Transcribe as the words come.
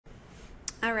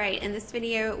All right, in this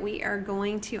video, we are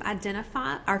going to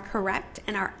identify our correct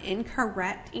and our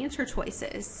incorrect answer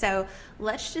choices. So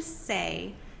let's just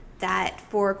say that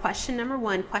for question number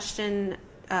one,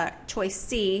 choice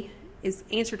C is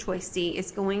answer choice C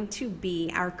is going to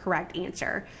be our correct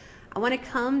answer. I want to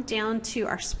come down to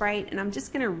our sprite and I'm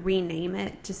just going to rename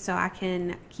it just so I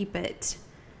can keep it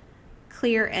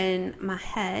clear in my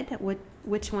head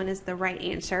which one is the right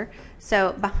answer.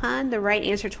 So behind the right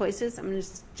answer choices, I'm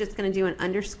just going to do an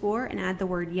underscore and add the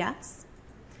word yes.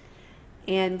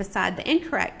 And beside the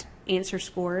incorrect answer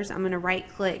scores, I'm going to right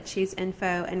click, choose info,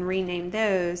 and rename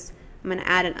those. I'm going to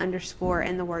add an underscore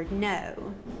and the word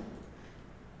no.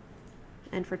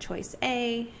 And for choice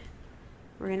A,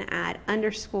 we're going to add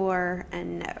underscore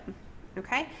and no.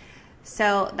 Okay?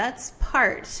 So that's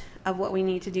part of what we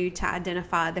need to do to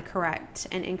identify the correct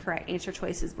and incorrect answer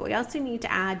choices. But we also need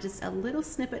to add just a little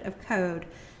snippet of code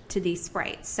to these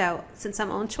sprites. So since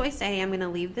I'm on choice A, I'm going to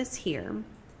leave this here.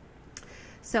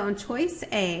 So on choice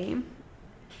A,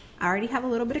 I already have a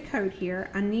little bit of code here.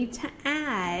 I need to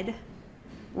add,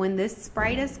 when this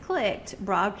sprite is clicked,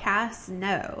 broadcast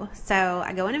no. So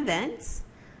I go in events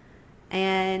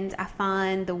and I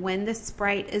find the when the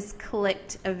sprite is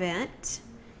clicked event.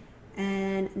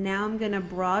 And now I'm going to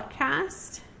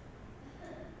broadcast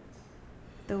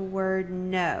the word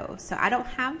no. So I don't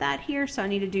have that here, so I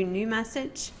need to do new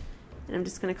message. And I'm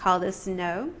just going to call this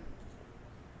no.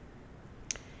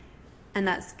 And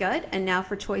that's good. And now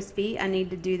for choice B, I need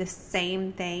to do the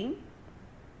same thing.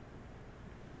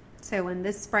 So when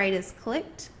this sprite is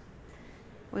clicked,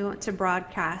 we want to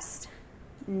broadcast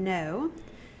no.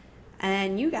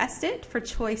 And you guessed it, for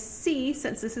choice C,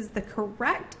 since this is the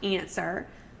correct answer,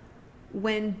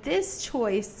 when this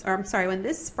sprite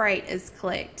is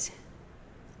clicked,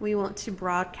 we want to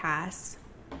broadcast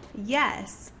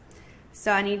yes.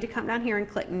 So I need to come down here and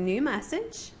click new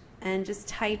message and just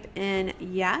type in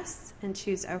yes and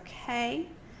choose OK.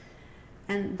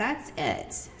 And that's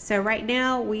it. So right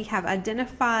now we have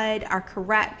identified our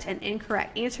correct and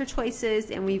incorrect answer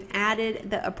choices, and we've added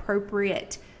the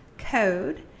appropriate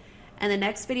code. In the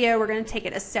next video, we're going to take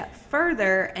it a step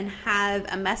further and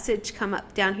have a message come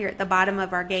up down here at the bottom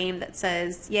of our game that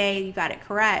says, yay, you got it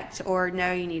correct, or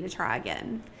no, you need to try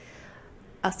again.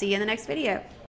 I'll see you in the next video.